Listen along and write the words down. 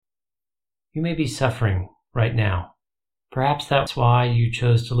You may be suffering right now. Perhaps that's why you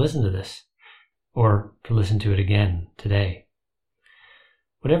chose to listen to this, or to listen to it again today.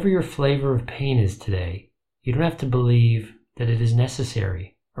 Whatever your flavor of pain is today, you don't have to believe that it is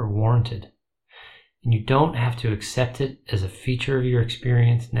necessary or warranted. And you don't have to accept it as a feature of your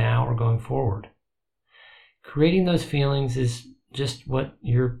experience now or going forward. Creating those feelings is just what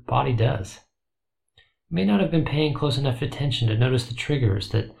your body does. You may not have been paying close enough attention to notice the triggers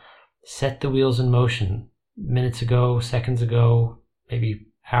that set the wheels in motion minutes ago, seconds ago, maybe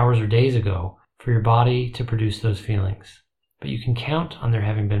hours or days ago for your body to produce those feelings. But you can count on there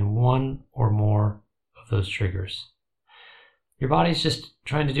having been one or more of those triggers. Your body's just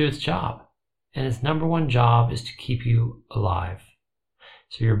trying to do its job, and its number one job is to keep you alive.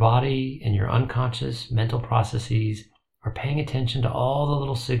 So your body and your unconscious mental processes are paying attention to all the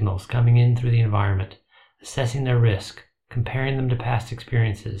little signals coming in through the environment, assessing their risk, comparing them to past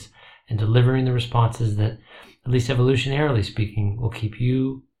experiences, and delivering the responses that, at least evolutionarily speaking, will keep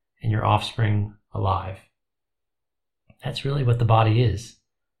you and your offspring alive. That's really what the body is.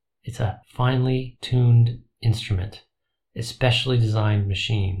 It's a finely tuned instrument, a specially designed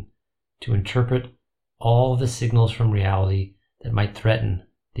machine to interpret all the signals from reality that might threaten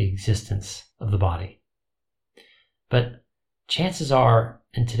the existence of the body. But chances are,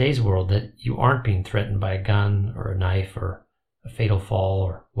 in today's world, that you aren't being threatened by a gun or a knife or a fatal fall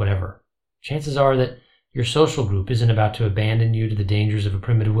or whatever. Chances are that your social group isn't about to abandon you to the dangers of a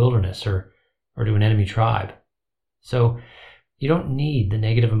primitive wilderness or to an enemy tribe. So you don't need the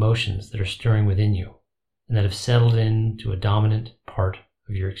negative emotions that are stirring within you and that have settled into a dominant part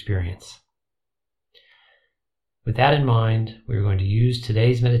of your experience. With that in mind, we are going to use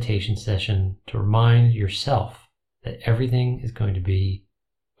today's meditation session to remind yourself that everything is going to be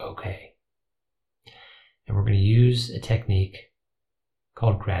okay. And we're going to use a technique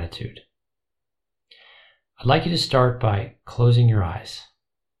called gratitude. I'd like you to start by closing your eyes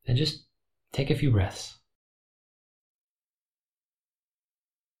and just take a few breaths.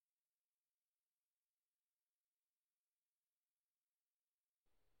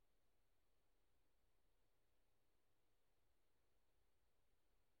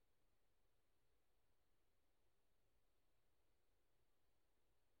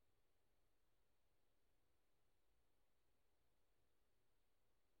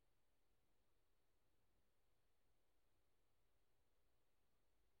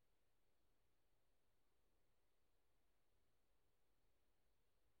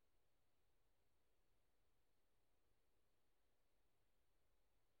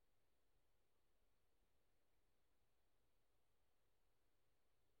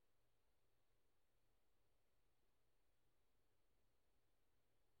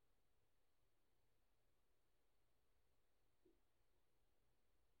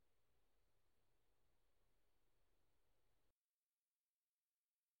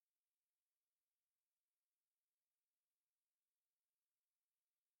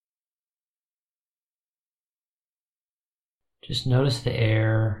 Just notice the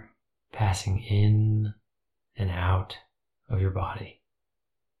air passing in and out of your body.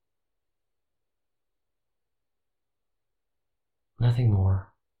 Nothing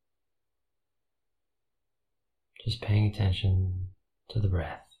more. Just paying attention to the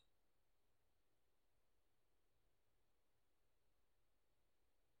breath.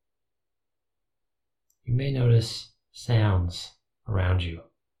 You may notice sounds around you,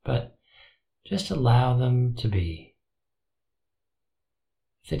 but just allow them to be.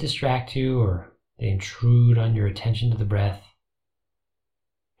 If they distract you or they intrude on your attention to the breath,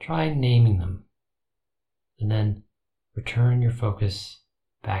 try naming them and then return your focus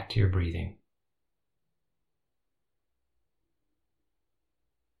back to your breathing.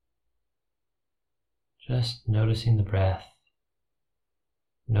 Just noticing the breath,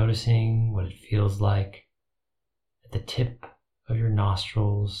 noticing what it feels like at the tip of your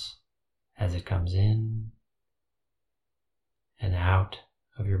nostrils as it comes in and out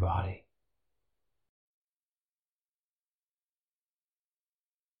of your body.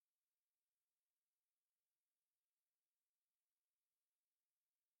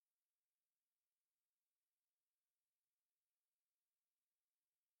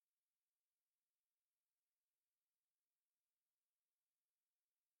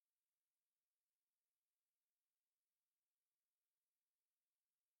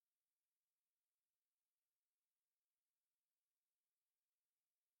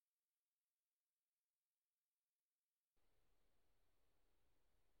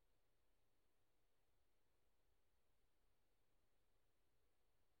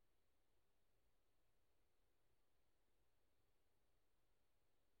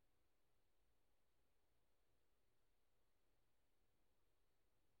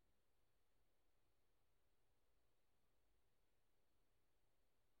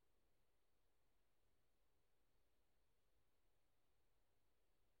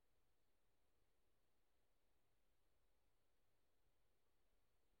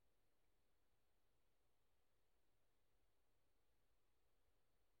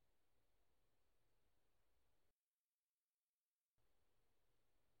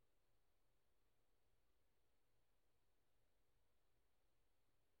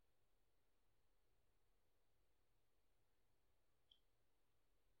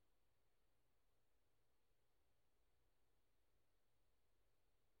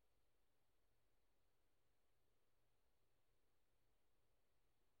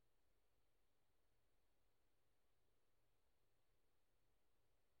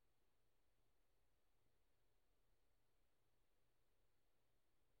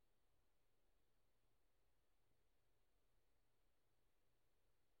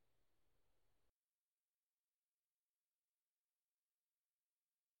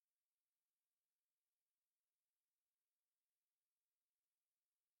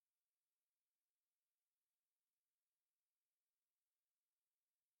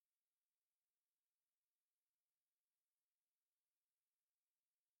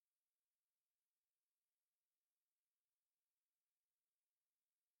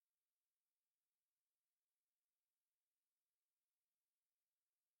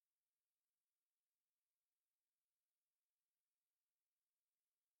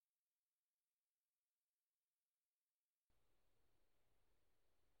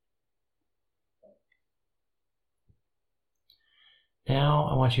 Now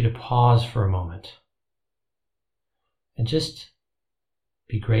I want you to pause for a moment and just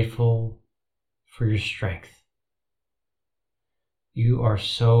be grateful for your strength. You are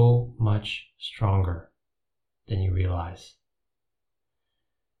so much stronger than you realize.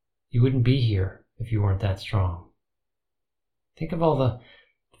 You wouldn't be here if you weren't that strong. Think of all the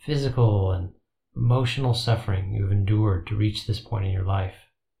physical and emotional suffering you've endured to reach this point in your life.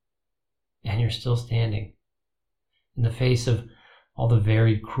 And you're still standing. In the face of all the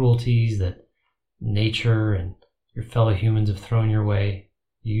varied cruelties that nature and your fellow humans have thrown your way,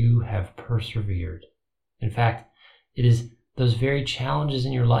 you have persevered. In fact, it is those very challenges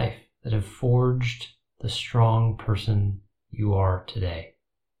in your life that have forged the strong person you are today.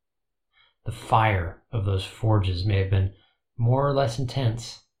 The fire of those forges may have been more or less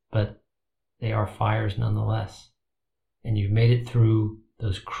intense, but they are fires nonetheless. And you've made it through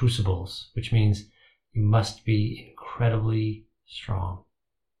those crucibles, which means you must be incredibly strong.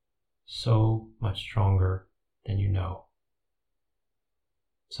 So much stronger than you know.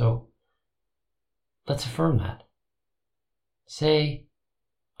 So let's affirm that. Say,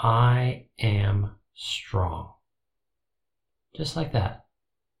 I am strong. Just like that.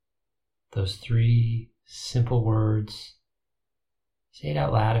 Those 3 simple words. Say it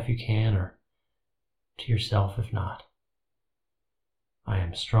out loud if you can, or to yourself if not. I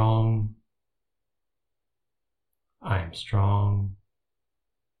am strong. I am strong.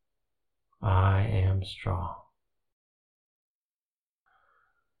 I am strong.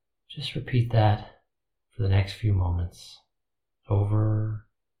 Just repeat that for the next few moments, over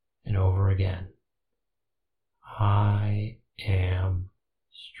and over again. I am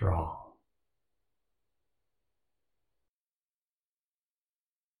strong.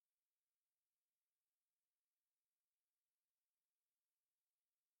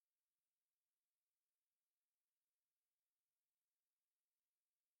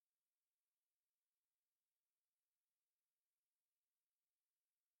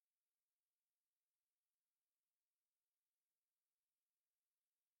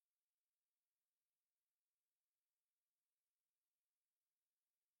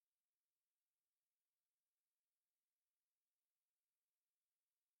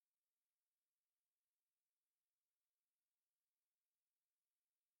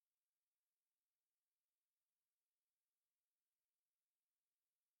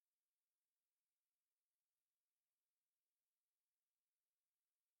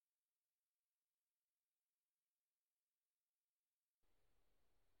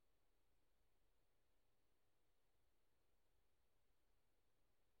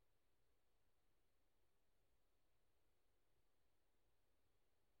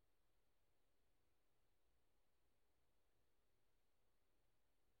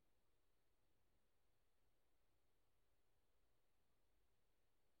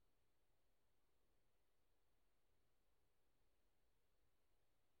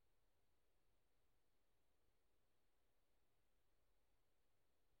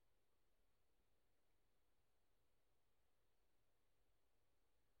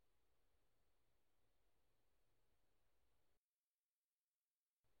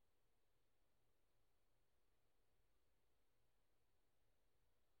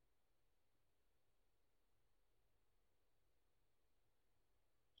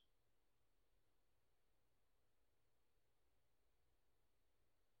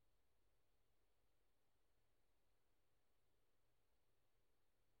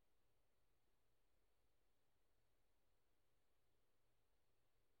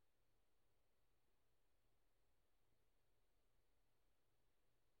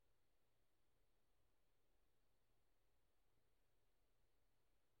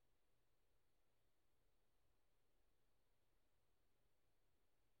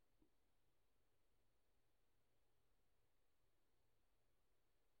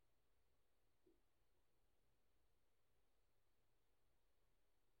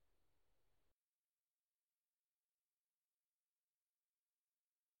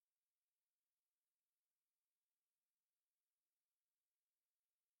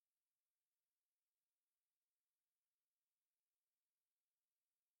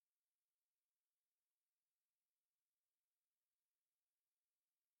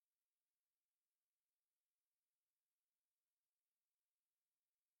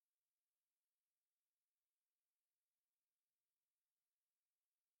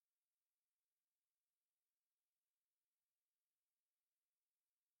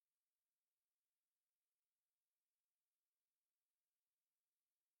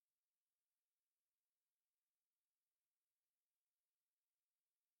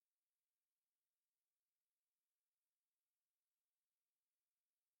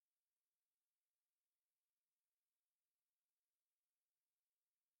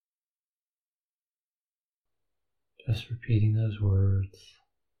 Just repeating those words.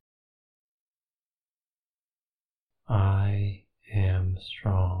 I am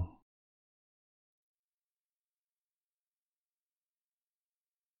strong.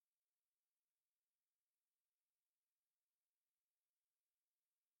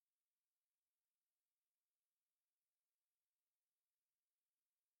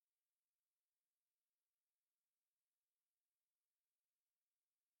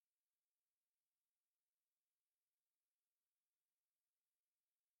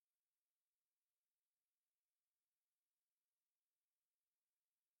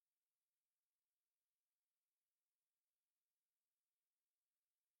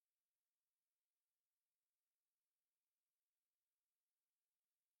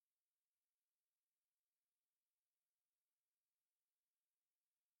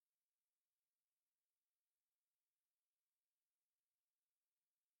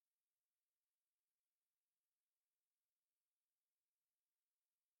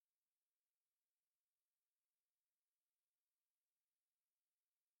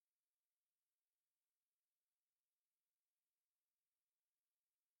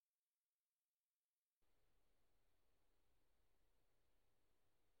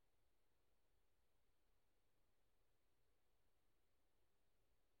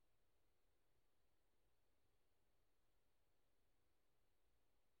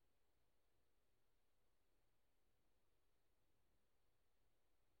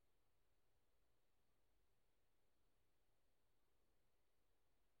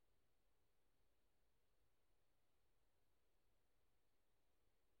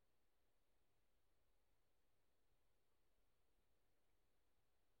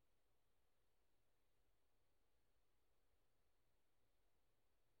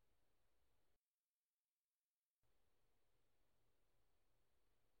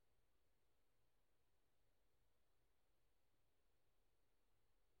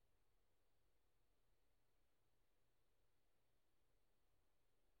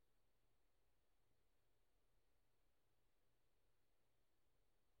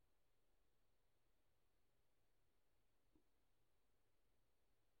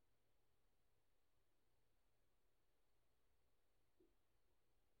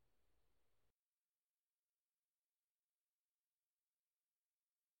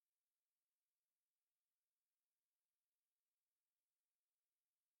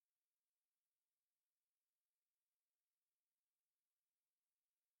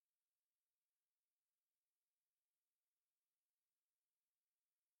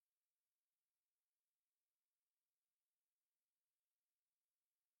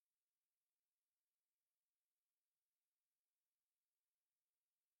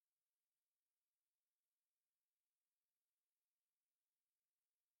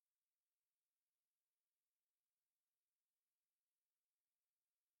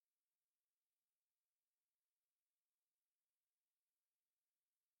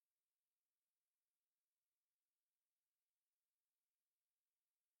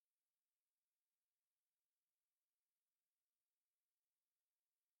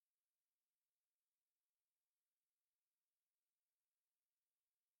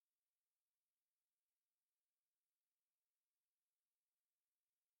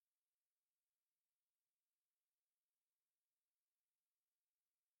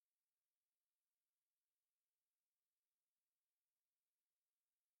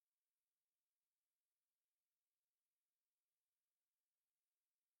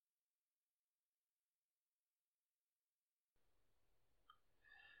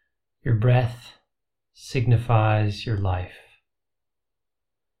 Your breath signifies your life,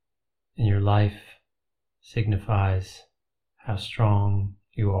 and your life signifies how strong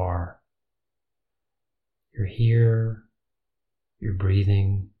you are. You're here, you're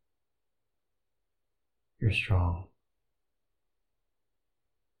breathing, you're strong.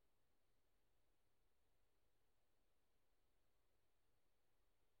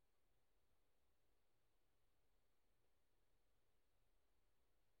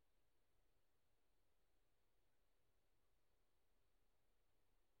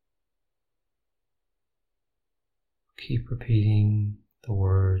 Keep repeating the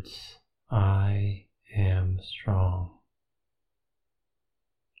words, I am strong.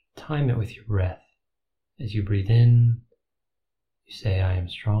 Time it with your breath. As you breathe in, you say, I am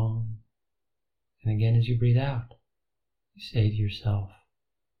strong. And again, as you breathe out, you say to yourself,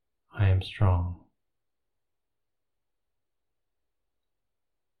 I am strong.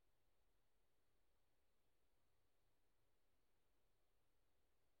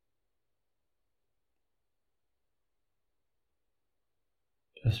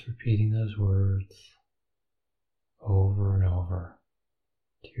 Just repeating those words over and over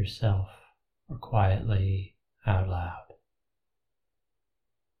to yourself or quietly out loud.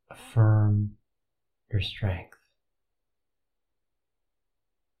 Affirm your strength.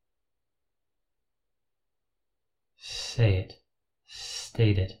 Say it,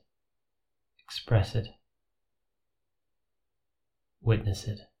 state it, express it, witness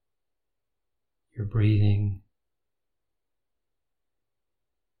it. You're breathing,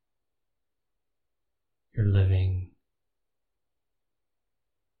 you're living,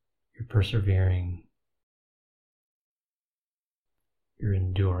 you're persevering, you're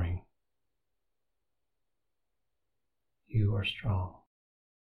enduring. You are strong.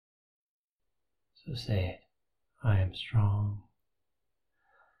 So say it. I am strong.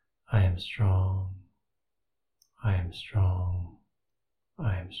 I am strong. I am strong.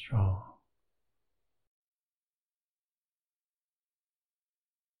 I am strong.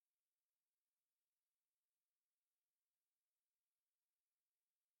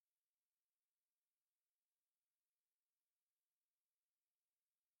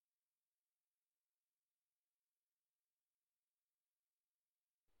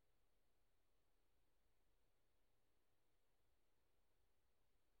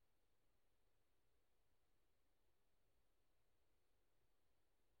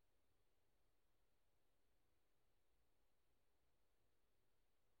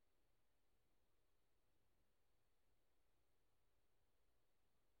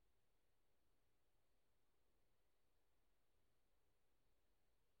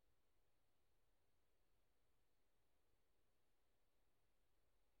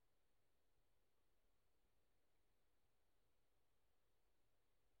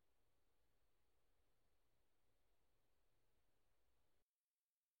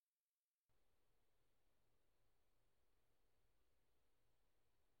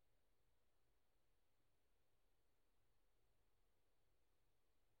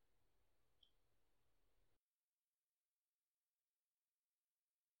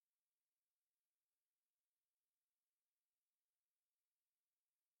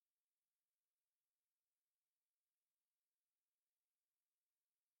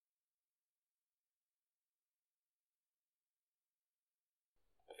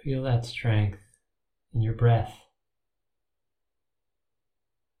 Feel that strength in your breath.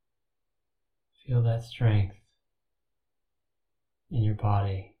 Feel that strength in your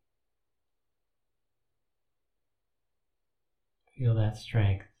body. Feel that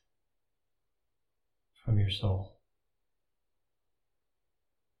strength from your soul.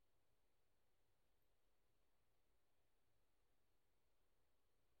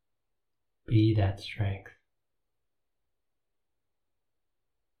 Be that strength.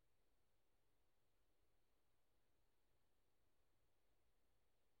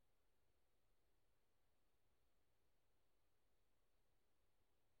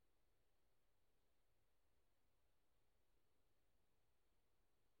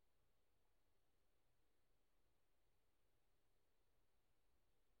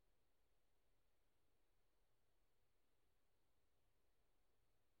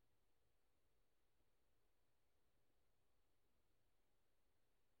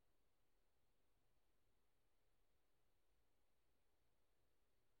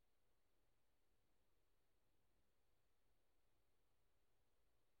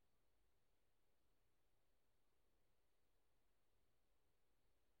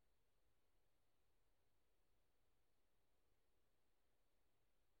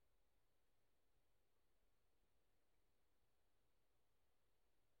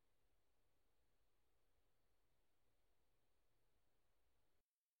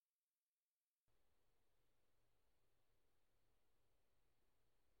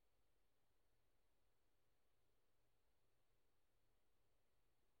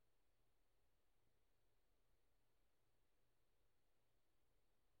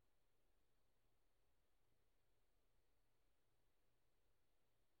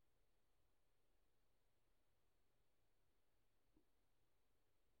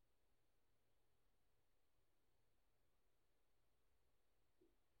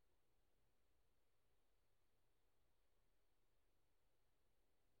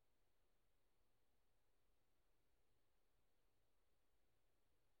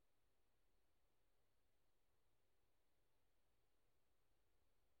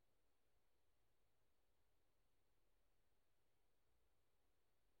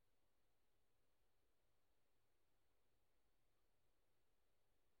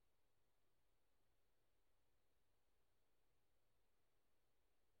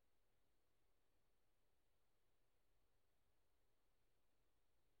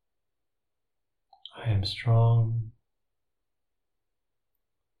 I am strong.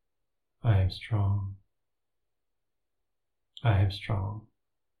 I am strong. I am strong.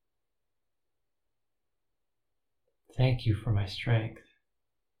 Thank you for my strength.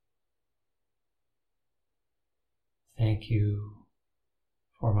 Thank you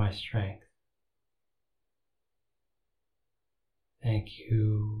for my strength. Thank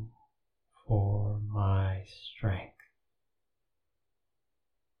you for my strength.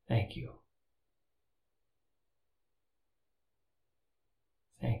 Thank you.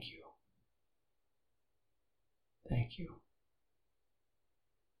 Thank you. Thank you.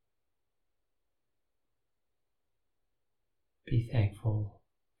 Be thankful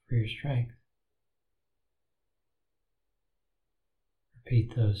for your strength.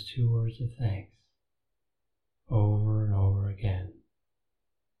 Repeat those 2 words of thanks over and over again.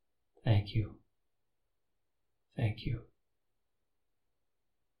 Thank you. Thank you.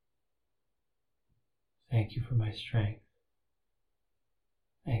 Thank you for my strength.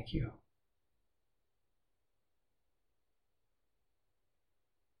 Thank you.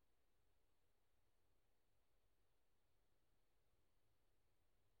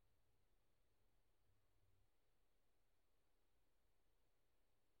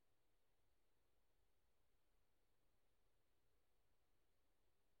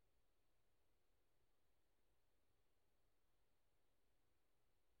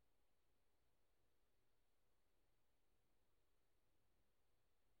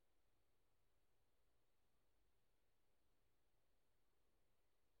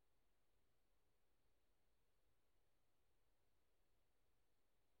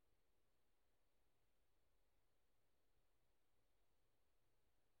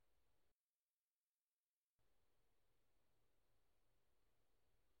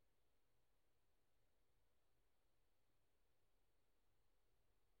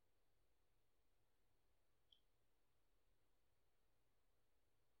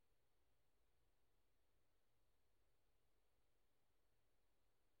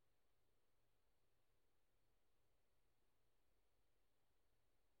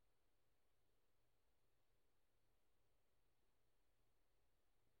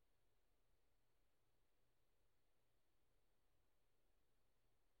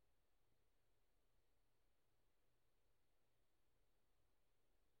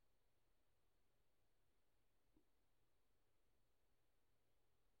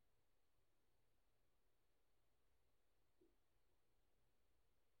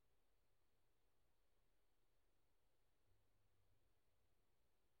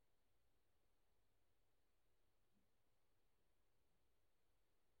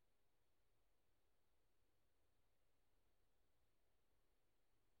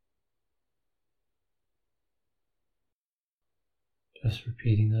 Just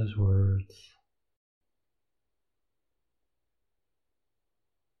repeating those words.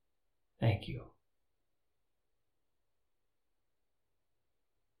 Thank you.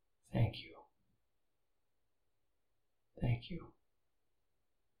 Thank you. Thank you.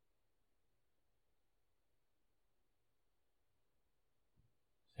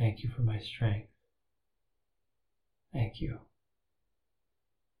 Thank you for my strength. Thank you.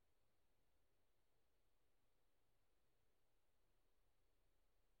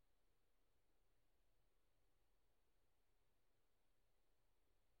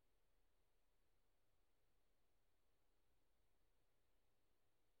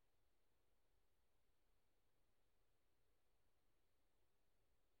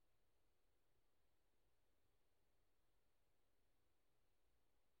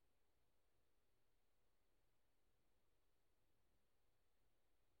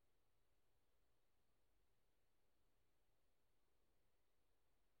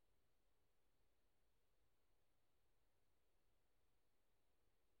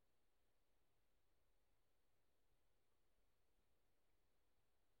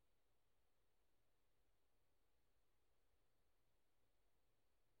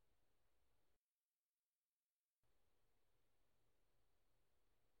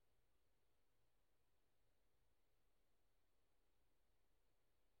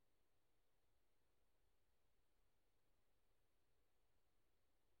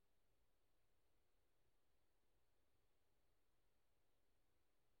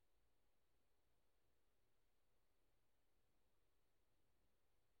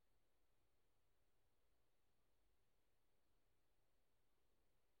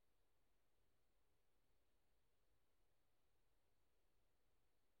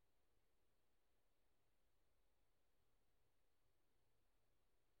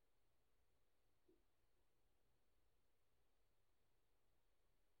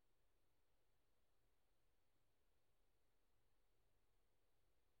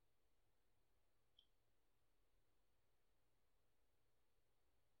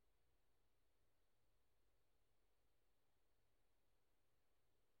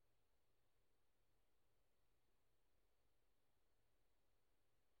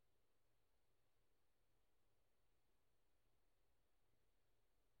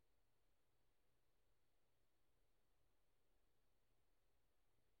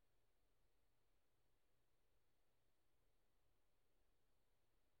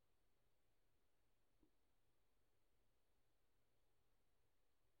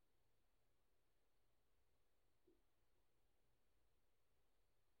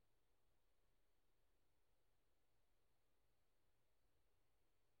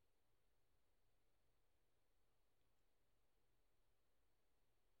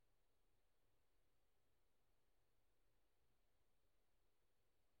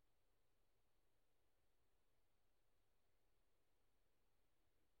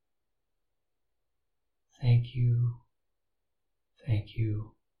 Thank you. Thank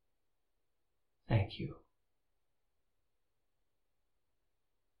you. Thank you.